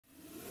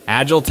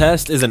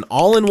AgileTest is an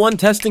all-in-one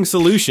testing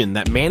solution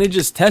that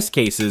manages test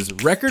cases,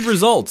 record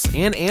results,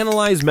 and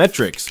analyze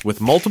metrics with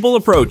multiple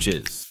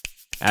approaches.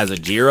 As a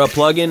Jira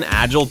plugin,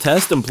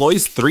 AgileTest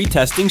employs 3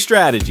 testing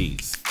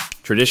strategies: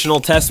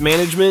 traditional test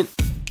management,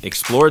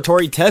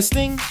 exploratory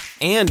testing,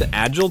 and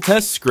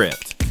AgileTest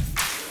Script.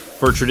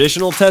 For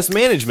traditional test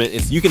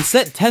management, you can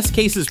set test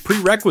cases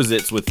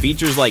prerequisites with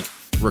features like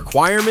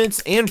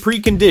requirements and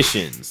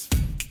preconditions,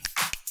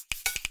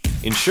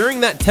 ensuring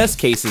that test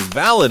case is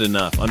valid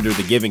enough under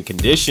the given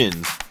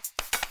conditions.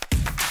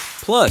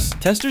 Plus,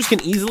 testers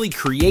can easily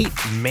create,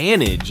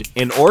 manage,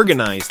 and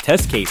organize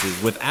test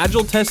cases with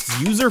AgileTest's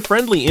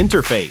user-friendly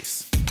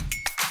interface.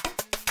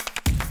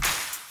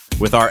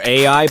 With our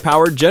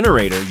AI-powered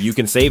generator, you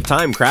can save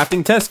time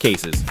crafting test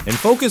cases and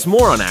focus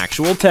more on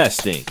actual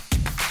testing.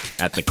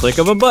 At the click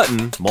of a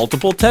button,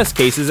 multiple test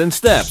cases and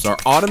steps are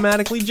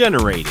automatically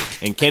generated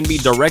and can be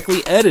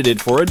directly edited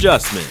for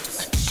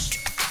adjustments.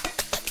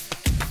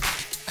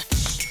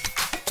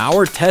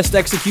 Our test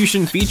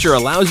execution feature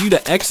allows you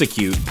to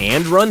execute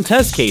and run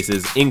test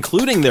cases,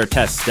 including their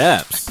test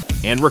steps,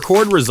 and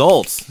record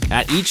results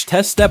at each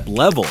test step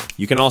level.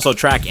 You can also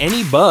track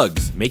any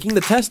bugs, making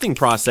the testing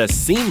process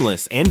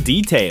seamless and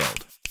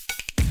detailed.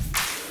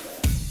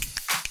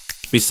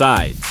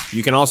 Besides,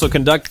 you can also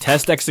conduct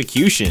test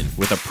execution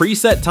with a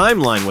preset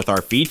timeline with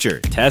our feature,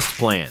 Test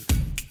Plan.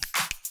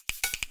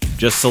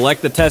 Just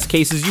select the test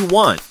cases you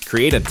want,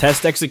 create a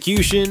test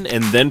execution,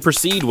 and then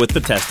proceed with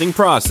the testing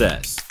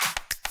process.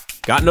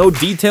 Got no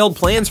detailed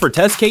plans for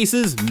test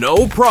cases?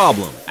 No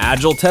problem!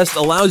 AgileTest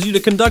allows you to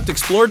conduct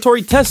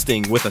exploratory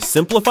testing with a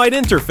simplified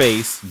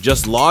interface.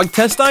 Just log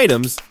test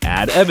items,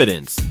 add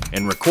evidence,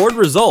 and record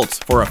results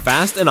for a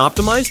fast and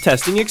optimized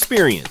testing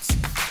experience.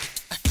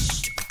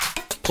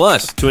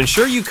 Plus, to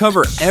ensure you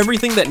cover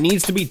everything that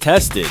needs to be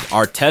tested,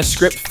 our test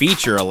script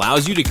feature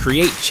allows you to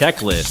create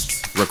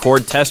checklists,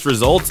 record test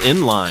results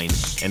in line,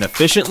 and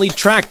efficiently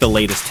track the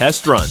latest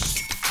test runs.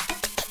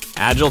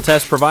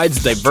 AgileTest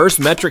provides diverse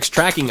metrics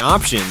tracking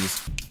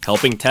options,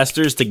 helping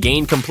testers to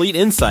gain complete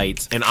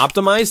insights and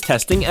optimize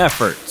testing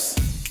efforts.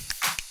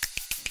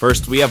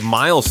 First, we have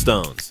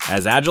milestones.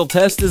 As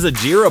AgileTest is a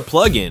Jira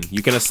plugin,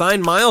 you can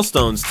assign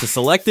milestones to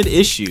selected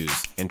issues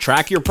and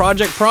track your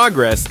project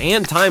progress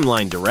and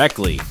timeline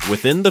directly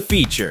within the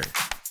feature.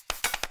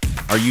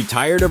 Are you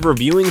tired of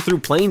reviewing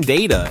through plain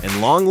data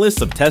and long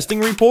lists of testing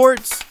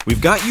reports?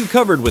 We've got you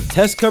covered with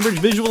test coverage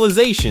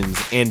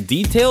visualizations and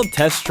detailed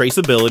test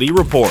traceability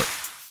report.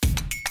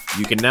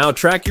 You can now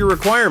track your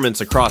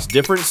requirements across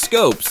different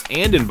scopes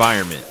and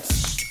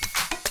environments.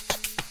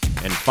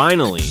 And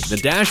finally, the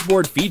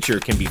dashboard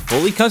feature can be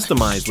fully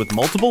customized with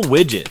multiple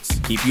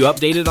widgets, keep you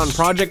updated on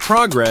project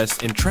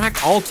progress, and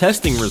track all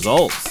testing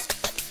results.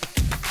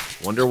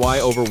 Wonder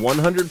why over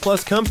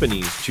 100+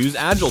 companies choose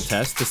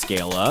AgileTest to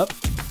scale up?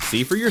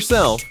 See for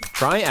yourself.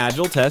 Try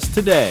AgileTest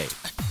today.